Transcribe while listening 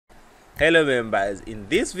Hello members, in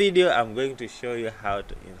this video I'm going to show you how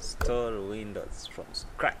to install Windows from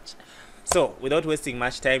scratch. So without wasting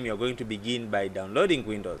much time, you're going to begin by downloading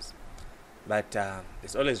Windows, but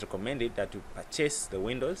it's always recommended that you purchase the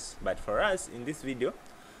Windows. But for us in this video,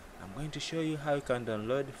 I'm going to show you how you can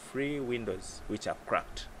download free Windows which are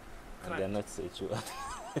cracked and they're not secure.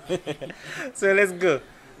 So let's go.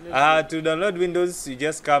 To download Windows, you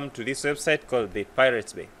just come to this website called the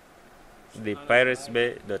Pirates Bay.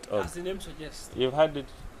 ThePiratesBay.org. As the name suggests. You've heard it?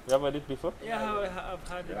 You have heard it before? Yeah, I've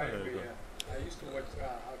heard it. I used to watch,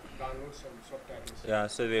 download some subtitles. Yeah,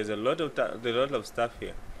 so there's a lot of stuff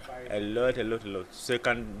here. A lot. So you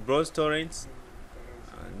can browse torrents.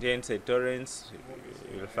 And then say torrents,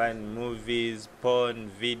 you'll find movies, porn,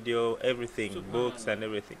 video, everything, books and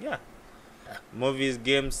everything. Yeah. Movies,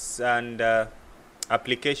 games, and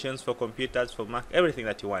applications for computers, for Mac, everything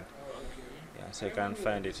that you want. Yeah, so you can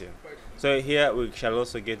find it here. So here we shall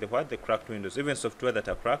also get the cracked Windows. Even software that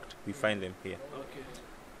are cracked, we find them here.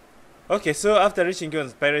 Okay, so after reaching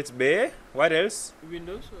on Pirates Bay, what else?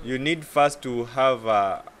 Windows? You need first to have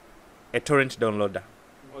a torrent downloader.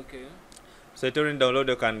 Okay. So a torrent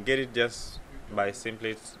downloader can get it just by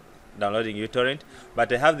simply downloading uTorrent.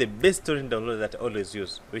 But I have the best torrent downloader that I always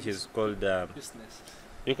use, which is called Business.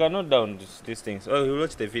 you can note down these things. Oh, you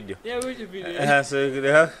watch the video. Yeah, watch the video. So they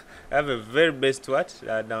have a very best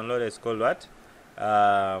downloader. It's called what?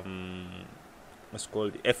 It's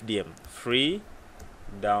called FDM, free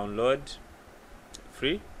download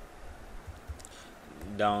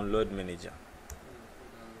manager.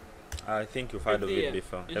 I think you've heard of it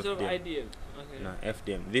before. Instead of IDM. Okay. No,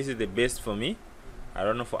 FDM. This is the best for me. I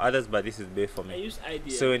don't know for others, but this is best for me. I use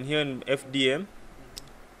IDM. So in here in FDM,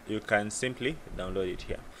 you can simply download it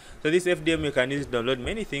here. So this FDM, you can use to download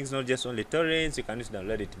many things, not just only torrents. You can use to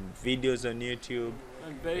download it videos on YouTube.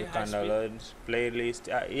 And very You high can speed. download playlist.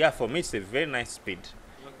 Yeah, for me it's a very nice speed.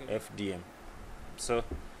 Okay. FDM. So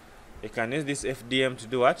you can use this FDM to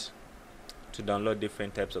do what? To download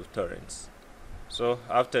different types of torrents. So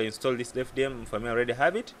after you install this FDM, for me I already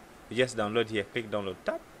have it. You just download here, click download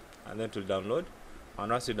tab, and then to download.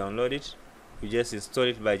 And once you download it, you just install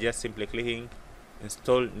it by just simply clicking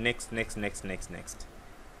install next.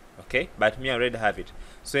 Okay, but me I already have it.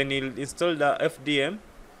 So when you install the FDM,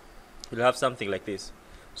 you'll have something like this.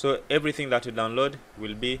 So everything that you download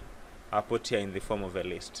will be put here in the form of a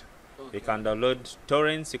list. Okay. You can download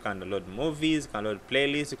torrents, you can download movies, you can download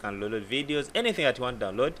playlists, you can download videos, anything that you want to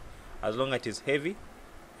download. As long as it is heavy,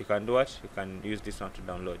 you can do what? You can use this one to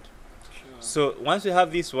download. Sure. So once you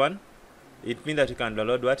have this one, it means that you can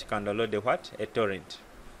download what? You can download a torrent.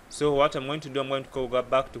 So what I'm going to do, I'm going to go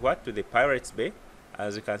back to what? To the Pirates Bay.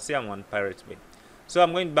 As you can see, I'm on Pirates Bay. So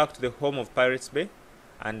I'm going back to the home of Pirates Bay,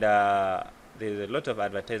 and there's a lot of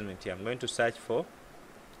advertisement here. I'm going to search for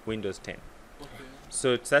Windows 10. Okay.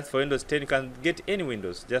 So to search for Windows 10, you can get any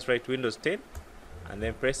Windows. Just write Windows 10, and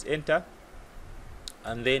then press enter,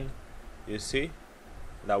 and then you see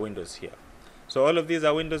the Windows here. So all of these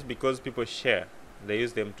are Windows because people share. They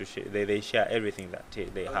use them to share. They share everything that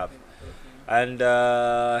they have. Okay. And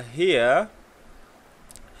here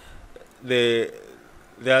we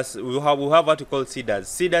have what we call seeders.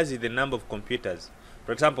 Seeders is the number of computers.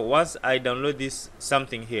 For example, once I download this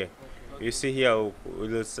something here, you see here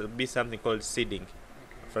will be something called seeding.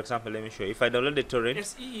 For example, let me show you. If I download the torrent,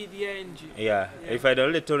 SEEDING. yeah. If I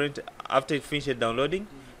download the torrent, after it finishes downloading,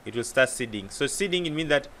 it will start seeding. So seeding, it means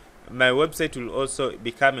that my website will also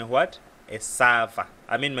become a what? A server.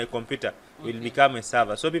 I mean my computer will become a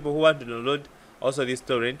server. So people who want to download also this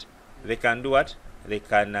torrent, they can do what? They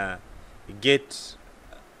can get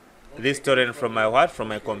this torrent from my what? From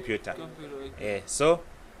my computer. So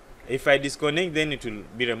if I disconnect, then it will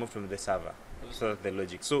be removed from the server. So that's the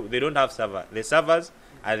logic. So they don't have server. The servers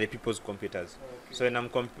are the people's computers. So when I'm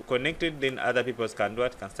connected, then other people can do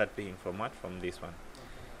what? Can start picking from what? From this one.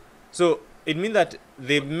 So it means that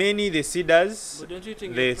the seeders. But don't you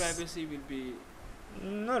think your privacy will be?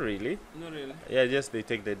 Not really. Not really. Yeah, just they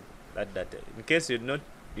take that data. In case you don't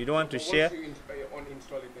want to share. Once you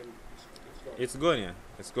uninstall it, then it's gone. It's gone. Yeah,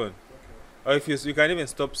 it's gone. Okay. Or if you can even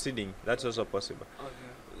stop seeding. That's also possible.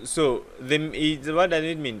 Okay. So what does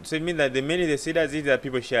it mean? So it means that the many the seeders is that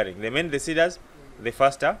people sharing. The many the seeders, the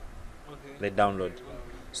faster they download.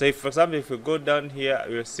 So if, for example, if you go down here,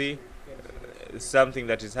 you'll see something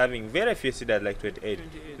that is having very few seeders, like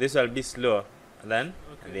 28. This will be slower than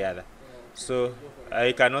the other. So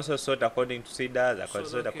I can also sort according to seeders. I can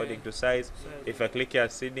sort according to size. If I click here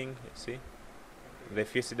seeding, you see the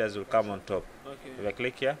few seeders will come on top. If I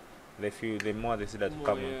click here, the more the seeders will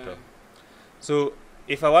come on top. So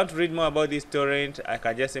if I want to read more about this torrent, I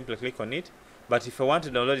can just simply click on it. But if I want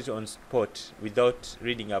to download it on spot without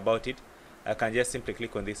reading about it, I can just simply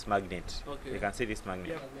click on this magnet. Okay. You can see this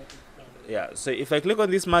magnet. Yeah. Yeah, so if I click on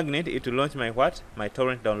this magnet, it will launch my what? My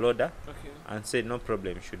torrent downloader Okay. and say no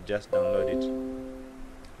problem, you should just download it.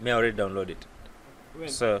 May already download it. When?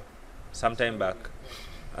 So sometime back.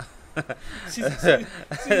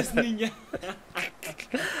 Since ninja.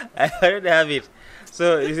 I already have it.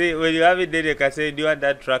 So you see, when you have it, then you can say, do you want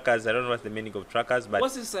that trackers? I don't know what's the meaning of trackers, but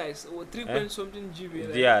What's the size? 3 point something GB.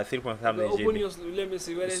 Right? yeah, 3.5 Open GB. your, let me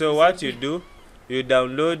see. Where is So the what same you thing? do, you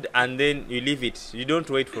download and then you leave it. You don't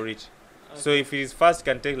wait for it. So Okay. if it is fast, it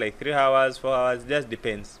can take like 3 hours, 4 hours, just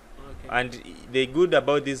depends. Okay. And the good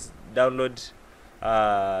about this downloaders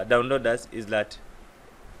is that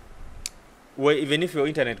even if your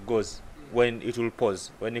internet goes, when it will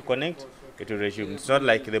pause. When you connect, it will resume. It's not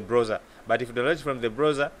like the browser. But if you download it from the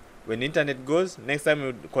browser, when the internet goes, next time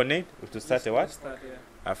you connect, it will start a what? Start,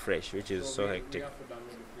 yeah. Afresh, which is so we hectic. have to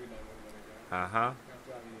download the free download manager. Uh-huh. You have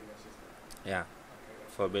to have it in the system. Yeah, Okay.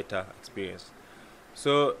 for better experience.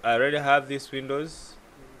 So I already have this Windows.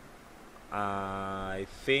 I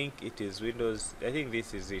think it is Windows. I think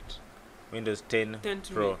this is it. Windows 10 10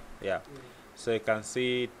 to Pro. me. Yeah. So you can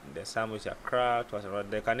see there's some which are cracked.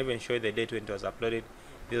 They can even show the date when it was uploaded.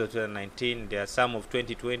 This was 2019. There are some of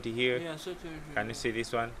 2020 here. Yeah, so Can you see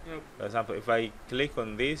this one? Yep. For example, if I click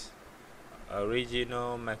on this,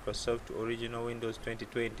 original Microsoft original Windows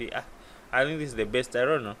 2020. I think this is the best. I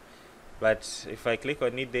don't know. But if I click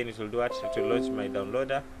on it, then it will do what? It will launch my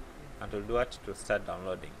downloader, and it will do what? It will start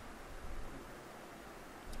downloading.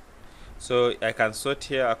 So I can sort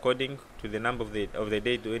here according to the number of the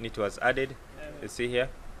date when it was added. You see here.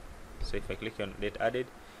 So if I click on date added,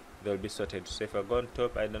 they will be sorted. So if I go on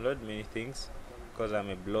top, I download many things because I'm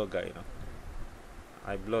a blogger, you know.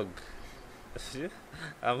 I blog.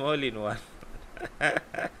 I'm all in one.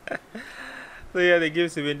 So yeah, they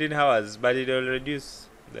give 17 hours, but it will reduce.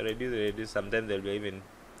 They reduce. Sometimes they'll be even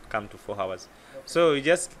come to 4 hours. So you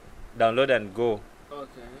just download and go.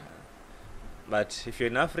 Okay. But if you're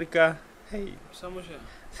in Africa, hey, Samusha.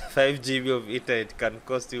 5 GB of internet can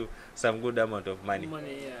cost you some good amount of money.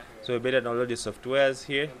 Yeah. So you better download the softwares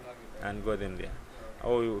here and go them there.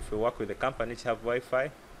 Or if you work with a company which have Wi-Fi,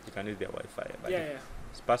 you can use their Wi-Fi. But Yeah, if yeah.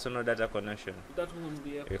 it's personal data connection, That won't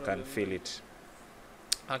be a you problem. can feel it.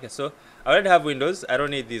 Okay, so I already have Windows. I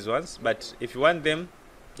don't need these ones, but if you want them,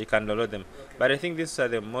 you can download them. But I think these are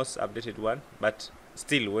the most updated one. But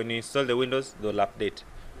still, when you install the Windows, they'll update.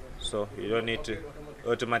 So you don't need to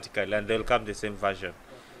automatically, and they'll come the same version.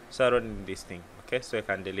 So I don't need this thing. Okay, so I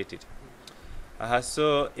can delete it.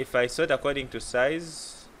 So if I sort according to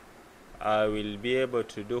size, I will be able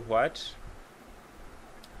to do what?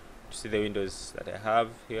 To see the windows that I have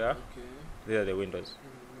here. Okay. These are the windows.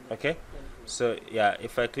 Okay. So yeah,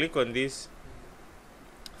 if I click on this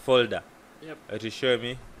folder, Yep. it will show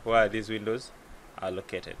me where these windows are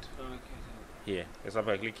located. Okay. Here. For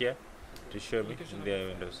example, I click here to show me Location of the the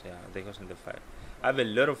windows. Yeah, they got in the file. I have a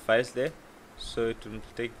lot of files there, so it will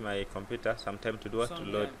take my computer some time to do what? To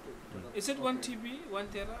Some load. time. Is it 1 TB, 1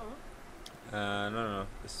 tera? Or? No,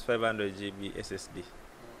 it's 500 GB SSD.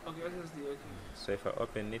 Okay, SSD. Okay. So if I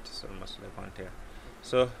open it, it's almost like 1 tera.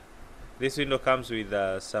 So this window comes with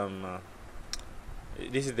some.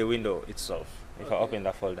 This is the window itself. If I Okay. open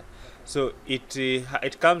the folder, so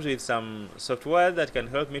it comes with some software that can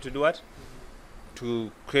help me to do what?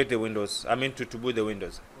 To create the windows. I mean to boot the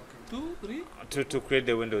windows. 2, 3? To create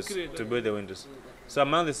the windows. Create, To okay. build the windows. So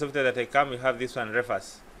among the software that I come, we have this one,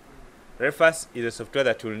 Refas. Refas is a software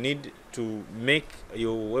that you'll need to make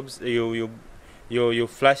your your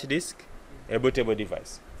flash disk a bootable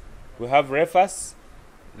device. We have Refas.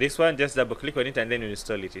 This one, just double click on it and then you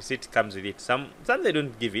install it. You see, it comes with it. Some they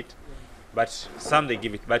don't give it, but some they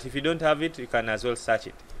give it. But if you don't have it, you can as well search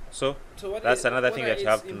it. So So what that's is- another what thing are that you its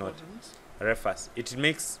have to note. importance? Refas. It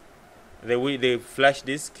makes the flash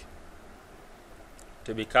disk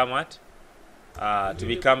to become what? To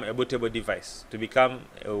become a bootable device. To become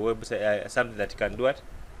a website, something that can do what?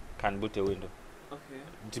 Can boot a window. Okay.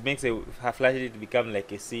 It makes a flash disk become like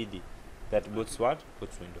a CD that boots what?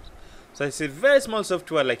 Boots Windows. So it's a very small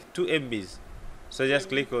software, like 2 MBs. So just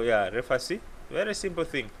click, Refas. See? Very simple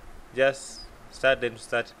thing. Just start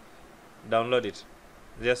download it.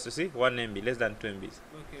 Just to see 1 MB, less than 2 MBs.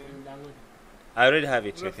 Okay. I already have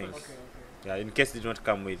it, I think. Reference. Okay. Yeah, in case it did not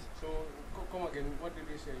come with. So come again. What did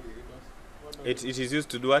you say it does? What does It is used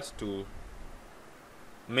to do what? To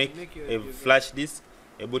make Make a flash disk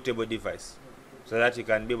a bootable device, so that you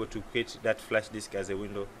can be able to create that flash disk as a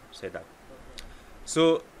window setup.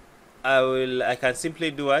 So I can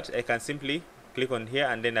simply do what? I can simply click on here,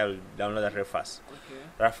 and then I will download that reference. Okay.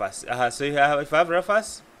 Reference. So if I have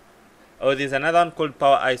reference, oh, there's another one called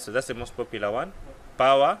Power ISO. That's the most popular one.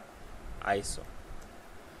 Power ISO.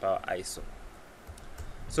 Power ISO.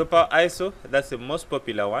 So Power ISO, that's the most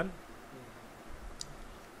popular one.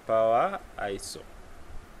 Power ISO.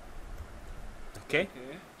 Okay.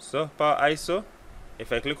 So Power ISO.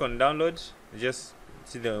 If I click on download, just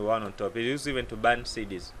see the one on top. It uses even to ban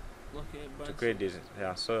CDs. Okay. To create this.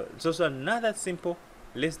 Yeah. So it's also another simple,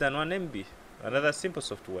 less than 1 MB. Another simple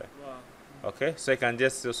software. Wow. Okay. So I can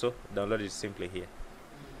just also download it simply here.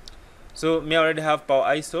 So me, I already have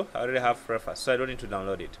Power ISO. I already have reference, so I don't need to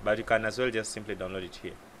download it. But you can as well just simply download it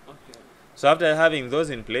here. Okay. So after having those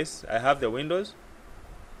in place, I have the Windows.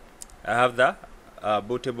 I have the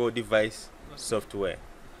bootable device software.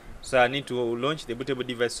 So I need to launch the bootable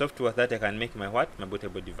device software that I can make my what? My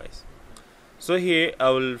bootable device. So here I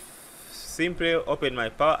will simply open my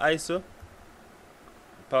Power ISO.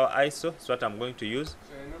 Power ISO is what I'm going to use. So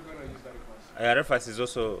you're not going to use that reference? Reference is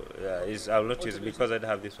also I will not use it because I don't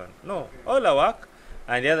have this one. No, all our work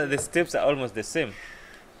and the steps are almost the same.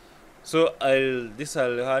 So I'll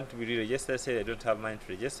have to be re-registered. Say I don't have mine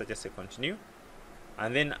to register. Just say continue,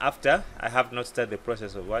 and then after I have not started the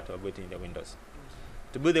process of what of booting the Windows.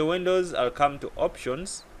 To boot the Windows, I'll come to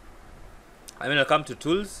options. I'll come to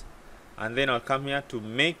tools, and then I'll come here to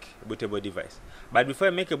make bootable device. But before I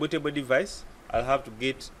make a bootable device, I'll have to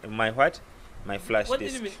get my what? My flash What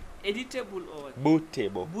disk. do you mean? Editable or what?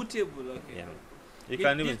 Bootable. Bootable, okay. Yeah. You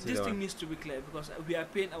can even see this the thing one. needs to be clear because we are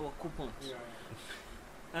paying our coupons.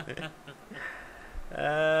 Yeah.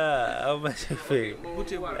 How much you pay?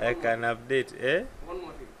 Bootable. I can update, eh? One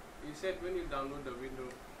more thing. You said when you download the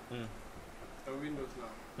Windows now,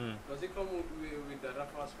 does it come with the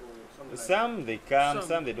reference or something? Some they come, Some.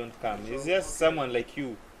 some they don't come. It's So, just okay. someone like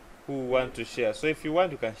you who want to share. So if you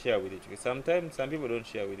want, you can share with it. Sometimes some people don't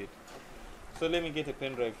share with it. So let me get a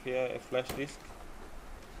pen drive here, a flash disk.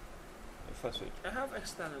 First wait. I have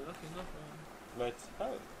external, okay, no problem. But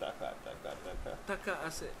how? Taka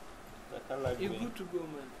asset. Like You're me. good to go,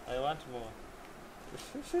 man. I want more.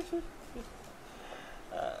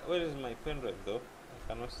 Where is my pen drive though?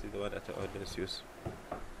 I cannot see the one that I always use.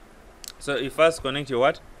 So you first connect your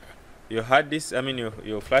what? Your hard disk,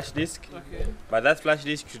 your flash disk. Okay. But that flash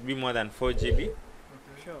disk should be more than 4 GB.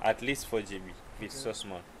 Sure. At least 4 GB if it's so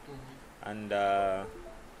small. Mm-hmm. And the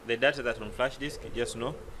data that's on flash disk, just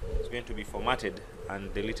know it's going to be formatted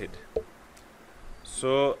and deleted.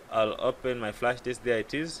 So I'll open my flash disk. There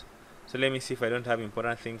it is. So let me see if I don't have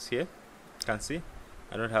important things here. Can see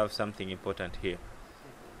I don't have something important here.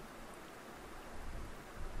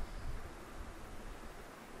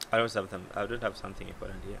 I don't have something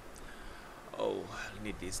important here. Oh, I'll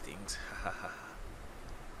need these things.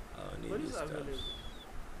 I'll need What these is stuff. available?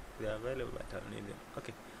 They are available, but I'll need them.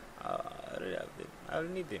 Okay, I already have them. I'll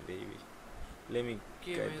need them, baby. Let me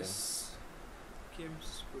get them. KMS.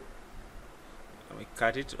 Let me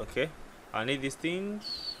cut it. Okay, I need these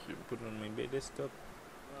things. Put on my desktop.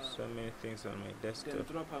 Wow. So many things on my Then desktop.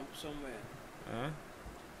 drop them somewhere.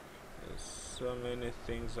 There's so many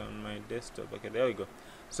things on my desktop. Okay, there we go.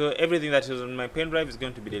 So everything that is on my pen drive is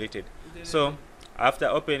going to be deleted. So after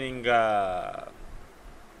opening Power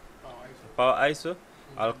ISO,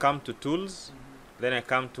 I'll come to tools. Then I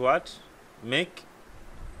come to what? Make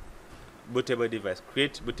bootable device.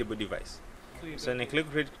 Create bootable device. So when I click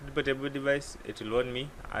create bootable device, it will warn me.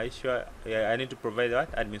 I need to provide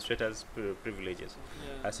what? Administrators privileges.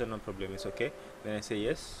 Yeah. I said no problem, it's okay. Then I say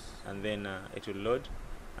yes, and then it will load,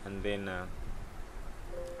 and then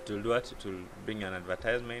it will do what? It will bring an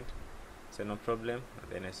advertisement. Say no problem,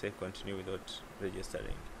 and then I say continue without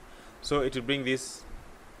registering. So it will bring this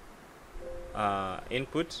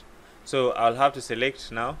input. So I'll have to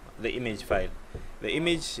select now the image file. The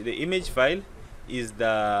image file is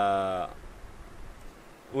the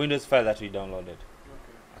Windows file that we downloaded.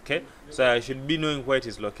 Okay, so I should be knowing where it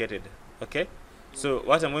is located. Okay, so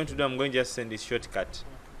what I'm going to do, I'm going to just send this shortcut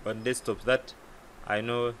on desktop that I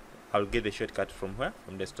know I'll get the shortcut from where?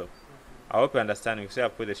 From desktop. I hope you understand. You say I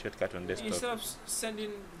put the shortcut on desktop. Instead of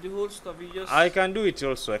sending the whole stuff, you just. I can do it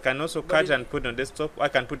also. I can also But cut it- and put on desktop. I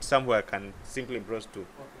can put somewhere I can simply browse to.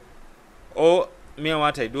 Or me,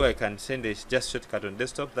 what I do, I can send a just shortcut on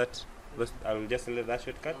desktop that I will just select that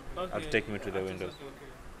shortcut. Okay. Have to take me to the Okay, Windows. okay.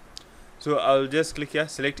 So I'll just click here,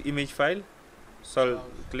 select image file. So I'll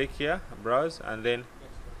click here, browse, and then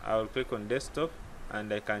I'll click on desktop,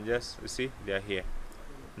 and I can just see they are here.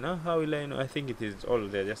 Now how will I know? I think it is all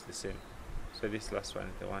they're just the same. So this last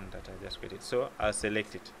one, the one that I just created. So I'll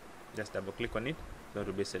select it. Just double click on it. That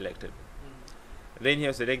will be selected. Then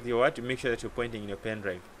here select your what to make sure that you're pointing in your pen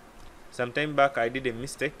drive. some time back I did a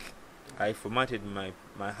mistake. I formatted my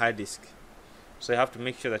hard disk. So you have to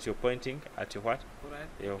make sure that you're pointing at your what?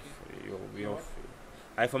 Alright. Your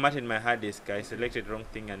I formatted my hard disk. I selected wrong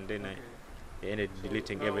thing and then I ended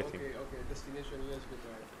deleting everything. Okay. Destination, yes,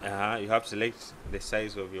 good, right. You have to select the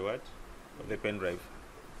size of your what? Of the pen drive.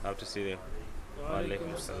 You have to see the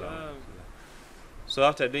Walaikum salam. So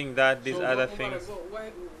after doing that, these other things.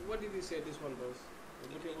 What did he say this one does? The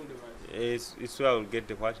bootable device. It's where I will get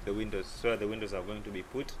the Windows. So where the Windows are going to be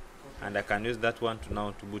put, and I can use that one to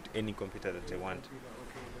now to boot any computer that I want.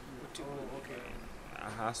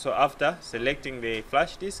 So after selecting the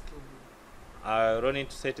flash disk, I don't need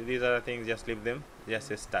to set these other things. Just leave them. Just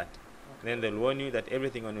say start. Then they'll warn you that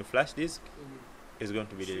everything on your flash disk is going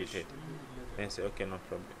to be deleted. Then say okay, no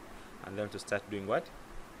problem. And then to start doing what?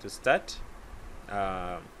 To start.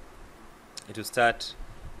 It will start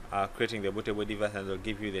creating the bootable device, and they'll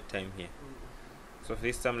give you the time here. So for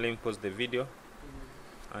this time, let me pause the video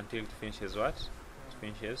until it finishes what? It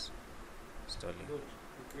finishes installing. Good.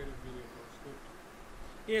 You created video first.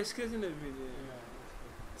 Good. Yes, creating the video.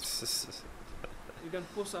 You can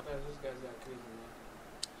post up. Those guys are crazy, man.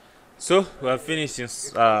 So we have finished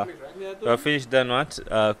we have finished done what?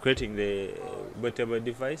 Creating the bootable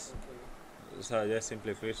device. So I just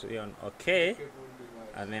simply press on OK,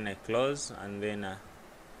 and then I close, and then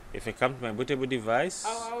if I come to my bootable device,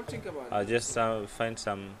 I'll think about it. I'll just find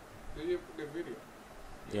some. Did you put the video?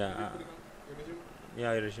 Yeah. You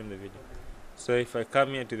I resume the video. So if I come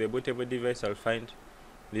here to the bootable device, I'll find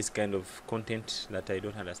this kind of content that I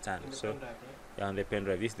don't understand. So yeah, on the pen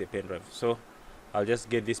drive. This is the pen drive. So I'll just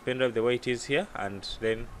get this pen drive the way it is here, and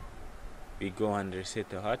then we go and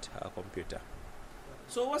reset our computer.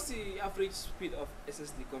 So what's the average speed of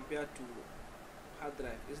SSD compared to hard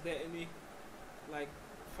drive? Is there any like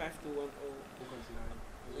 5 to 1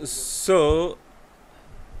 or? So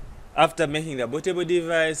after making the bootable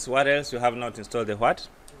device, what else? You have not installed the what?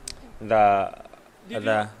 Did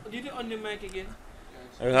you on the mic again?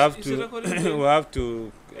 You have to we have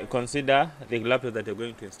to consider the laptop that you're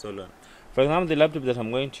going to install on. For example, the laptop that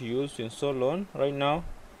I'm going to use to install on right now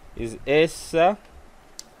is Acer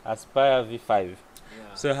Aspire V5.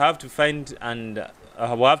 So I have to find, and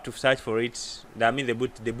I will have to search for it. I mean the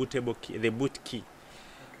boot key.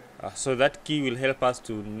 So that key will help us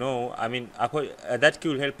to know. I mean that key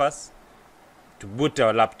will help us to boot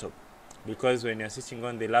our laptop, because when you're switching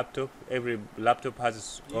on the laptop, every laptop has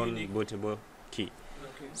its own bootable key.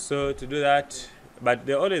 So to do that, but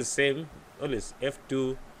they're always same, always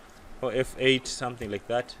F2 or F8, something like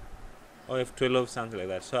that, or F12, something like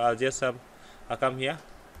that. So I'll just I'll come here.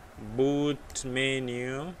 Boot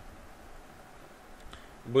menu,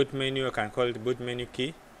 I can call it boot menu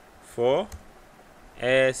key for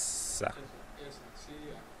Acer.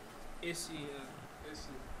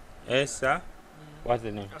 What's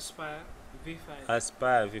the name? Aspire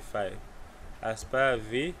V5. Aspire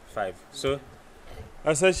V5. So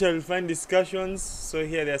as I shall find discussions. So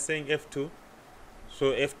here they are saying F2.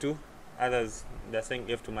 So F2. Others they're saying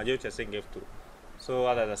F2. Majority are saying F2. So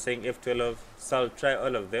others are saying F12. So I'll try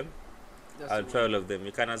all of them.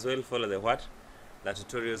 You can as well follow the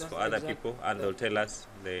tutorials for other people, and they'll tell us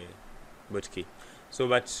the boot key. So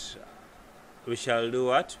but we shall do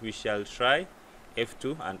what? We shall try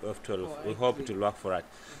F2 and F12. We hope it will work for us.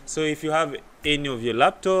 So if you have any of your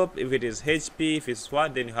laptop, if it is HP, if it's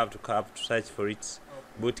what, then you have to search for its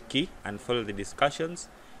boot key and follow the discussions,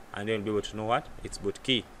 and then you'll be able to know what? Its boot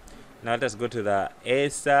key. Now let us go to the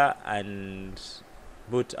Acer and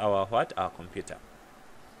boot our computer.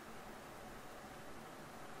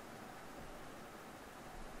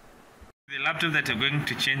 The laptop that you're going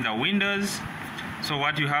to change the Windows. So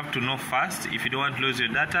what you have to know first, if you don't want to lose your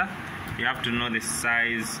data, you have to know the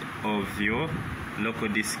size of your local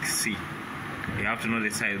disk C. You have to know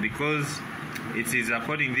the size, because it is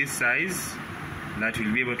according to this size that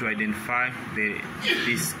will be able to identify the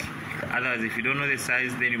disk. Otherwise, if you don't know the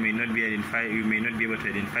size, then you may not be able to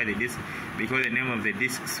identify the disk, because the name of the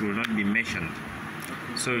disks will not be mentioned.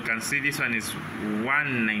 So you can see this one is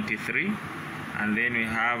 193, and then we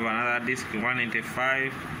have another disk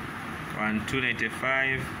 195,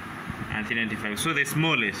 295, and 395. So the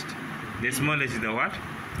smallest is the what?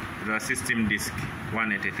 The system disk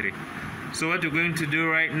 193. So what we're going to do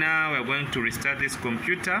right now, we're going to restart this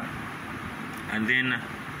computer, and then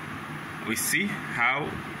we see how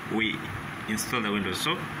we install the Windows.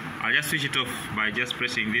 So I'll just switch it off by just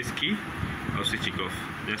pressing this key. I'll switch it off.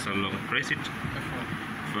 Just along press it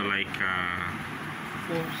for like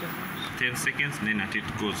 10 seconds, and then until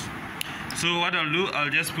it goes. So what I'll do, I'll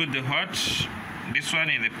just put this one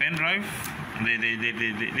in the pen drive.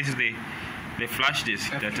 This the flash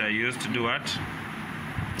disk that I used to do what?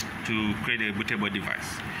 To create a bootable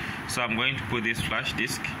device. So I'm going to put this flash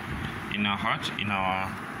disk in our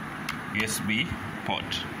USB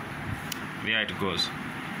port. There it goes.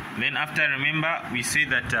 Then after, remember we say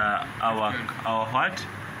that our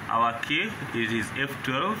key is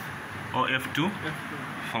F12 or F2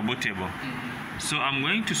 for bootable. So I'm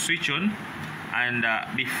going to switch on, and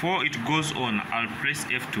before it goes on, I'll press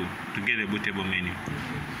F2 to get the bootable menu.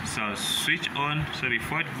 So I'll switch on. So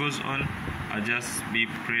before it goes on, I'll just be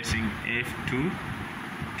pressing F2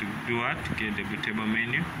 to do what? To get the bootable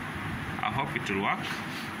menu. I hope it will work.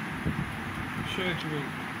 Sure it will.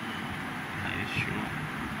 Are you sure?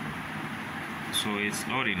 So it's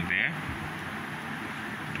loading there.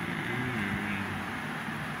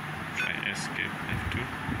 Try escape F2.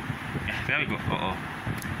 Yeah, there we go.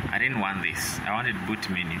 I didn't want this. I wanted boot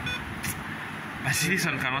menu. But this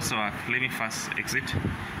one can also work. Let me first exit,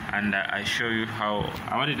 and I show you how.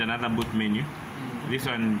 I wanted another boot menu. This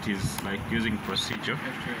one is like using procedure.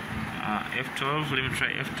 F12. Let me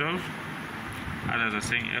try F12. Others are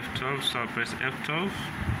saying F12, so I'll press F12.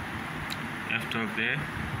 F12 there.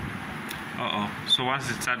 So once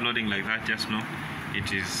it starts loading like that, just know it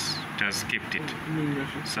has skipped it.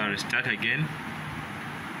 So restart again.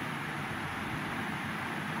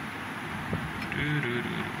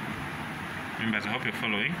 Members, I hope you're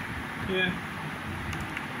following. Yeah.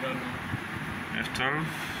 F12.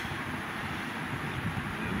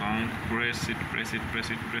 Long, press it.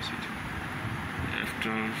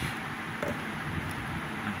 F12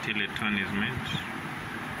 until a tone is made.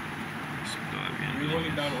 You hold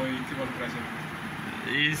it down or you keep on pressing?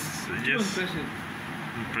 It's just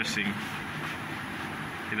pressing.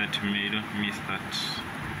 So that you don't miss that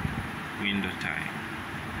window time.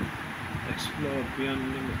 Explore beyond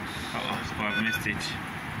limits. I've missed it.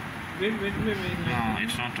 Wait. No,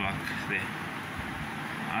 it won't work there.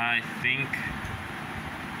 I think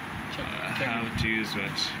how to use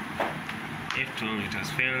what? F12, it has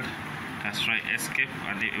failed. Let's try escape,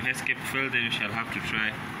 and if escape failed, then we shall have to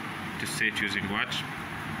try to set using what?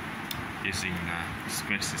 Using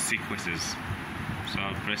sequences. So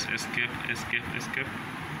I'll press escape. I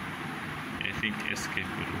think escape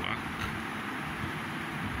will work.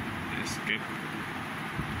 Escape.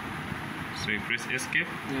 So you press escape.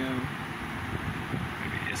 Yeah.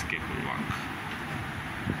 Maybe escape will work.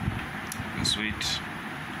 Let's wait.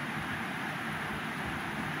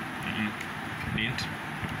 Didn't.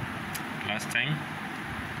 Last time.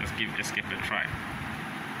 Let's give escape a try.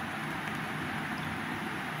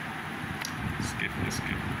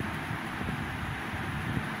 Escape.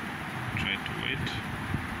 Try to wait.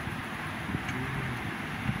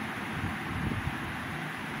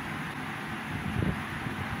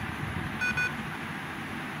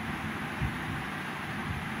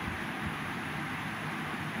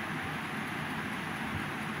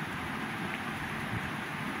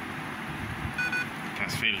 It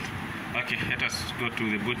has failed. Okay, let us go to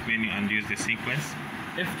the boot menu and use the sequence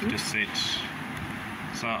F2 to set.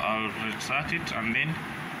 So I'll restart it, and then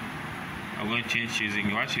I'm going to change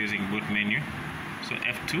using boot menu. So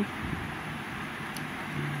F2.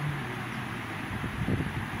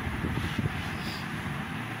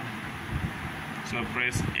 So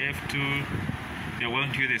press F2. They're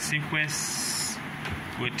going to use the sequence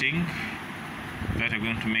waiting that are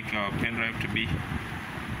going to make our pen drive to be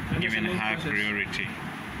given a high priority.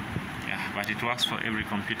 Yeah, but it works for every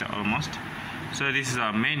computer almost. So this is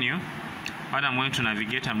our menu. What I'm going to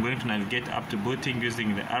navigate up to booting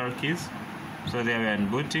using the arrow keys. So there we are in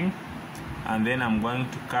booting, and then I'm going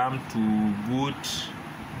to come to boot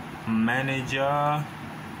manager.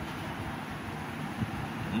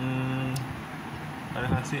 I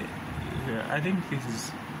can see here. I think this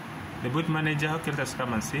is the boot manager. Okay, let's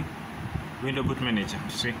come and see. Window boot manager.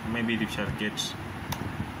 See, maybe we shall get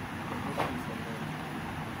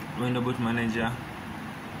window boot manager.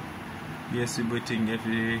 USB booting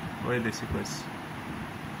every. Where is the sequence?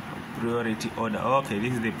 Priority order. Okay,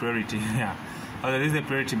 this is the priority. Yeah. Okay, this is the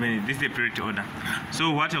priority menu. This is the priority order.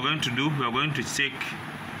 So what we're going to do, we are going to check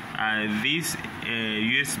this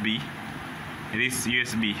USB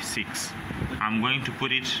 6. I'm going to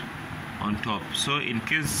put it on top. So in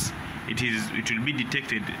case it will be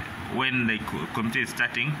detected when the computer is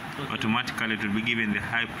starting. Okay. Automatically it will be given the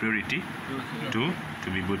high priority. Okay. to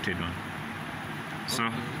be booted on. So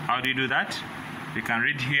how do you do that? You can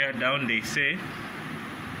read here down. They say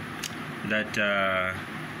that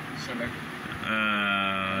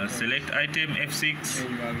select item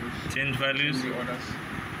F6, change values,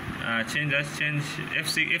 change F6,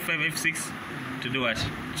 F5, F6 to do what?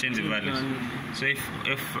 Change the values. So if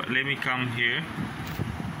let me come here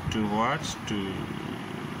to what? To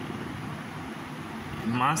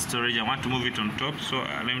mass storage. I want to move it on top, so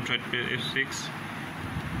let me try to press F6.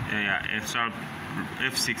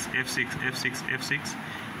 F6.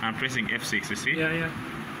 I'm pressing F6, you see?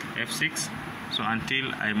 F6. So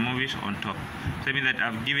until I move it on top. So I mean that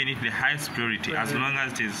I've given it the highest priority. As long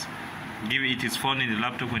as it is found in the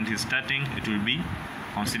laptop when it is starting, it will be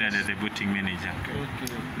considered as a booting manager.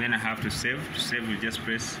 Then I have to save. To save, we just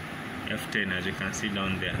press F10, as you can see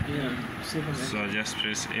down there. So I'll just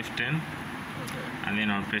press F10, and then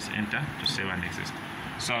I'll press enter to save and exit.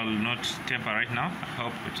 So I'll not temper right now. I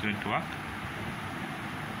hope it's going to work.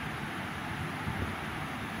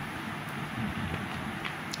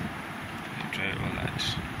 Try all that.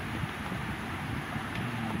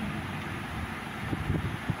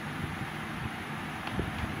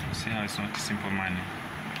 See how it's not simple money.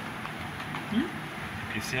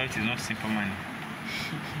 You see how it is not simple money.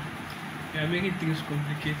 Yeah, making things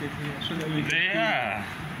complicated here so that we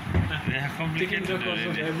They are complicated taking records of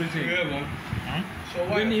already. everything. So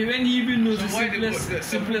why? When he even knows the So why the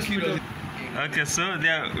simplest method. Okay, so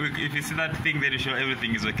there, if you see that thing, then you show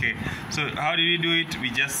everything is okay. So how do we do it? We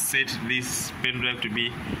just set this pen drive to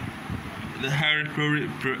be the highest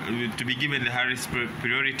to be given the highest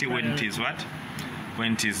priority when it is what?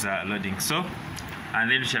 When it is loading. So, and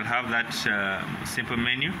then we shall have that simple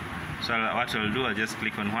menu. So what I'll do, I'll just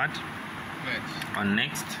click on what? Next. On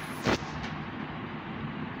next,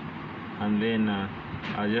 and then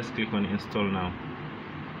I'll just click on install now.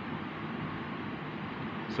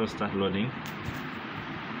 So start loading.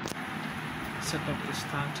 Setup is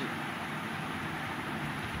started.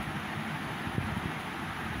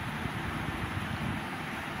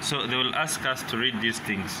 So they will ask us to read these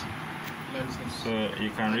things. So you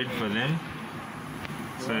can read for them.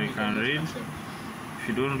 So you can read. If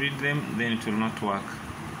you don't read them, then it will not work.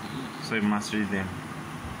 So you must read them.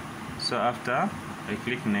 So after, I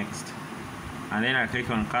click next, and then I click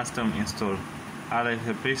on custom install. Either if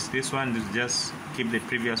I press this one, just keep the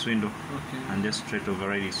previous window and just straight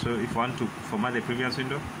override it. So if you want to format the previous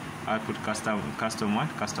window, I'll put custom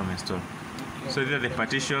install. So these are the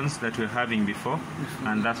partitions that we're having before,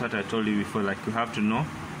 and that's what I told you before. Like you have to know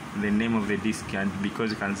the name of the disk, and because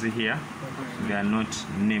you can see here, they are not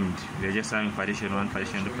named. They're just having partition 1,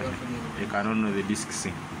 partition 2, partition. You cannot know the disk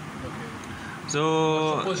C.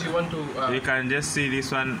 So suppose you want to. you can just see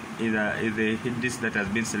this one is the disk that has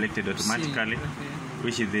been selected automatically,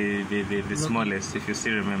 which is the smallest. If you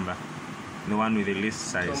still remember, the one with the least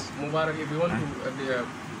size. So Mubarak, if you want to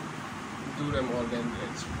do them all, then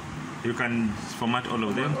it's. You can format all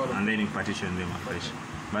of them and then you partition them afresh.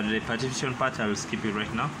 But the partition part I will skip it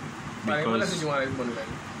right now because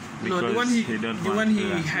No, the one he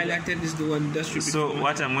yeah. highlighted is the one that's repeated. So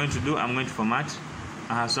what I'm going to do, I'm going to format.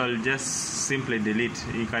 So I'll just simply delete.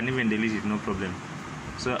 You can even delete it, no problem.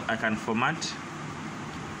 So I can format,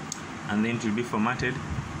 and then it will be formatted.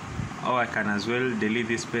 Or I can as well delete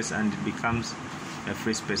this space and it becomes a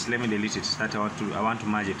free space. Let me delete it. That I want to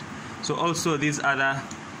merge it. So also these other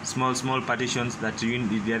small partitions that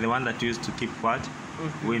they are the one that you use to keep what?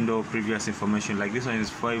 Window previous information. Like this one is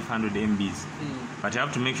 500 MBs. But you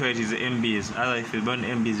have to make sure it is MBs. Otherwise, if you burn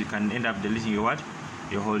MBs, you can end up deleting your what?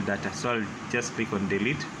 Your whole data. So I'll just click on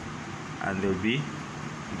delete, and they'll be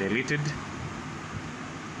deleted.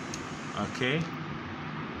 Okay.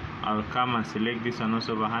 I'll come and select this one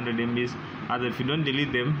also over 100 MBs. Other, if you don't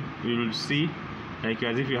delete them, you will see like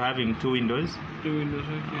as if you're having two windows.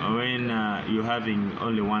 When you're having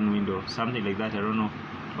only one window, something like that. I don't know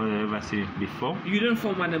whether I've ever seen it before. You don't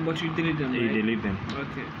format them, but you delete them. You right? delete them.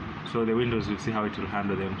 Okay. So the windows will see how it will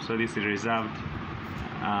handle them. So this is reserved.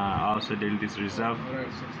 Also delete this reserved.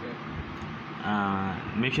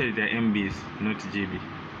 Make sure that they're MBs, not GB.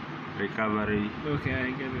 Recovery. Okay,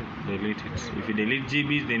 I get it. Delete it. If you delete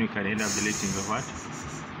GBs, then you can end up deleting the what?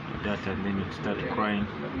 Data, and then you start crying.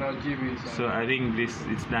 Now GB is. So I think this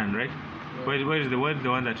it's done, right? Where is the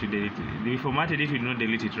one that you deleted? We formatted it, we did not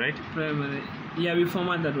delete it, right? Primary. Yeah, we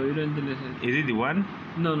format that way, you don't delete it. Is it the one?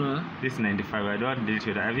 No. This is 95. I don't want to delete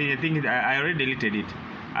it. I think I already deleted it.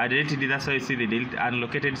 I deleted it, that's why you see the delete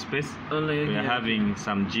unallocated space. We are having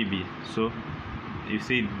some GB. So you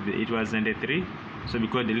see it was 93. So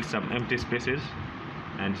because delete some empty spaces,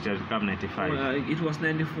 and it has become 95. It was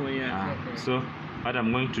 94, yeah. So what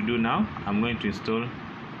I'm going to do now, I'm going to install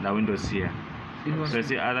the Windows here. So you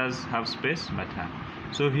see others have space, but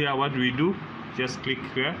so here what we do, just click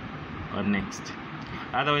here on next.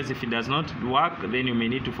 Otherwise, if it does not work, then you may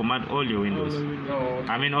need to format all your windows.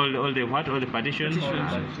 I mean all the partitions.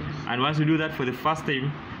 And once you do that for the first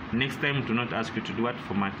time, next time to not ask you to do what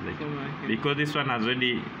format, like because this one has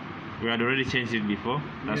already We had already changed it before,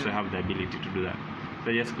 that's why I Yeah. have the ability to do that.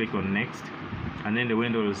 So just click on next, and then the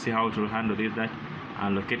window will see how to handle it, that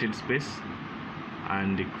allocated space,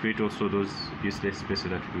 and create also those useless spaces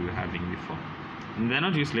that we were having before. And they're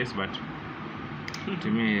not useless, but to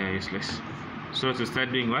me they are useless. So to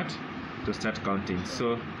start doing what? To start counting.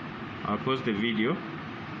 So I'll pause the video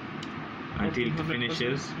until it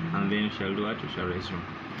finishes, and then we shall do what? We shall resume.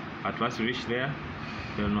 At once we reach there,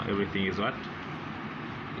 you'll know everything is what?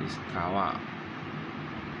 Is kawa.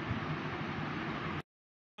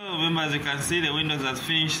 So remember, as you can see, the Windows has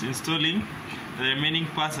finished installing. The remaining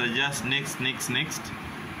parts are just next,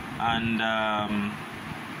 and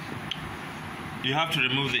you have to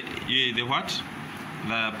remove the what?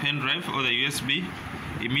 The pen drive or the USB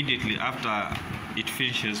immediately after it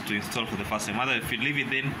finishes to install for the first time. Otherwise, if you leave it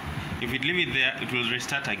there, it will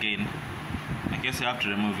restart again. I guess you have to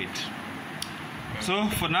remove it. So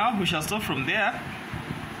for now, we shall stop from there.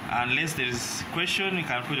 Unless there is a question, you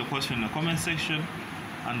can put a question in the comment section,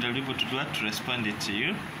 and I'll be able to do that to respond it to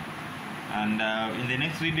you. And in the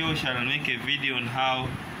next video, we shall make a video on how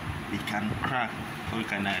we can crack or we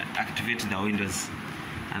can activate the Windows.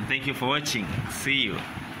 And thank you for watching. See you.